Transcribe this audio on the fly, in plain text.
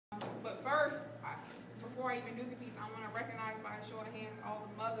before I even do the piece, I want to recognize by a show of hands all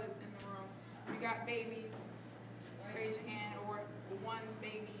the mothers in the room. We got babies, raise your hand, or one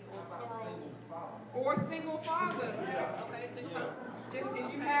baby, or plural, or single fathers. Okay, single fathers. Just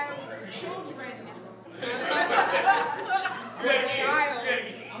if you have children, a child,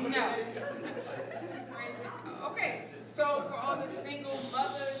 no. Okay, so for all the single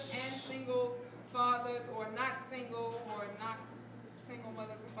mothers and single fathers, or not single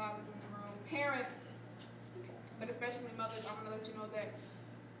mothers and fathers in the room, parents, but especially mothers, I want to let you know that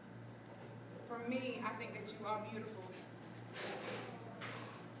for me, I think that you are beautiful.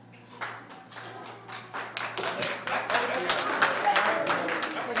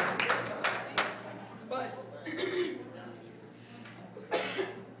 But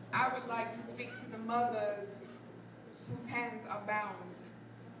I would like to speak to the mothers whose hands are bound,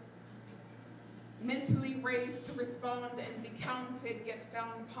 mentally raised to respond and be counted, yet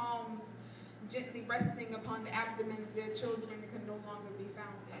found palms gently resting upon the abdomens their children can no longer be found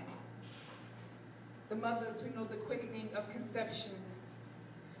in. The mothers who know the quickening of conception,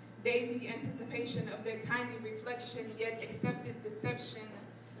 daily anticipation of their tiny reflection, yet accepted deception,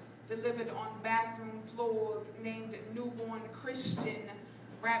 delivered on bathroom floors, named newborn Christian,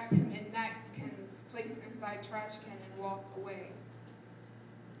 wrapped him in napkins, placed inside trash can and walked away.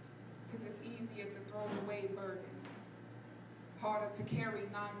 Because it's easier to throw away burden. Harder to carry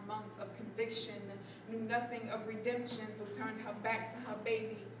 9 months of conviction, knew nothing of redemption, so turned her back to her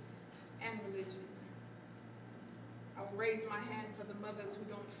baby and religion. I will raise my hand for the mothers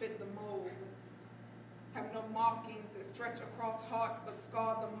who don't fit the mold, have no markings that stretch across hearts but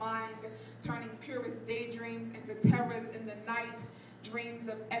scar the mind, turning purest daydreams into terrors in the night, dreams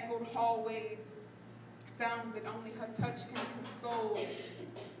of echoed hallways, sounds that only her touch can console,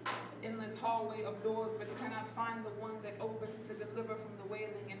 endless hallway of doors but cannot find the one that opens to deliver from the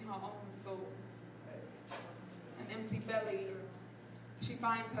wailing in her own soul. An empty belly, she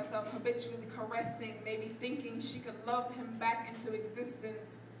finds herself habitually caressing, maybe thinking she could love him back into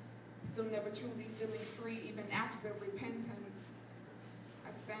existence, still never truly feeling free even after repentance.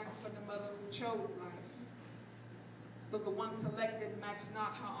 I stand for the mother who chose life, though the one selected matched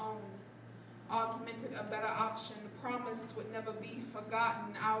not her own, augmented a better option, promised would never be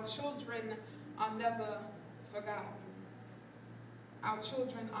forgotten. Our children are never forgotten. Our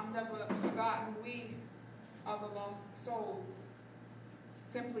children are never forgotten. We are the lost souls.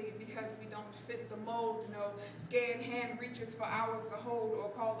 Simply because we don't fit the mold, no scared hand reaches for ours to hold or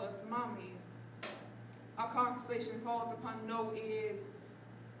call us mommy. Our constellation falls upon no ears.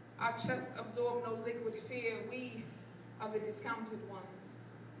 Our chest absorb no liquid fear. We are the discounted ones.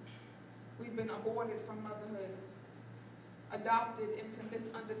 We've been aborted from motherhood, adopted into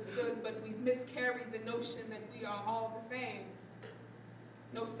misunderstood, but we've miscarried the notion that we are all the same.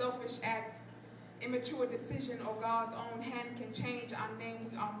 No selfish act, immature decision, or God's own hand can change our name.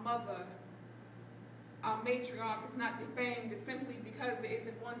 We are mother. Our matriarch is not defamed simply because there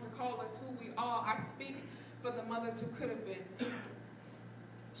isn't one to call us who we are. I speak for the mothers who could have been,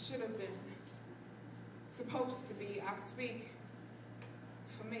 should have been, supposed to be. I speak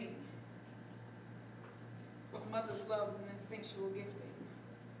for me. What mothers love is an instinctual gifting.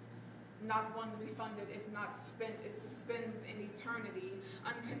 Not one refunded, if not spent. It suspends in eternity,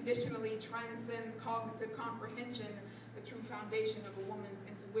 unconditionally transcends cognitive comprehension. The true foundation of a woman's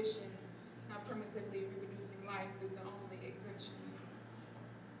intuition, not primitively reproducing life, is the only exemption.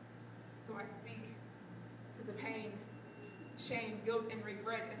 So I speak to the pain, shame, guilt, and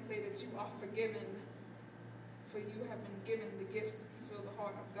regret, and say that you are forgiven, for you have been given the gift to feel the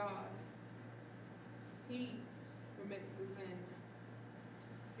heart of God. He remits the sin,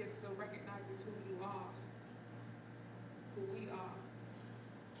 yet still recognizes who you are, who we are.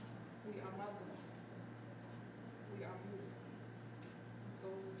 We are mother.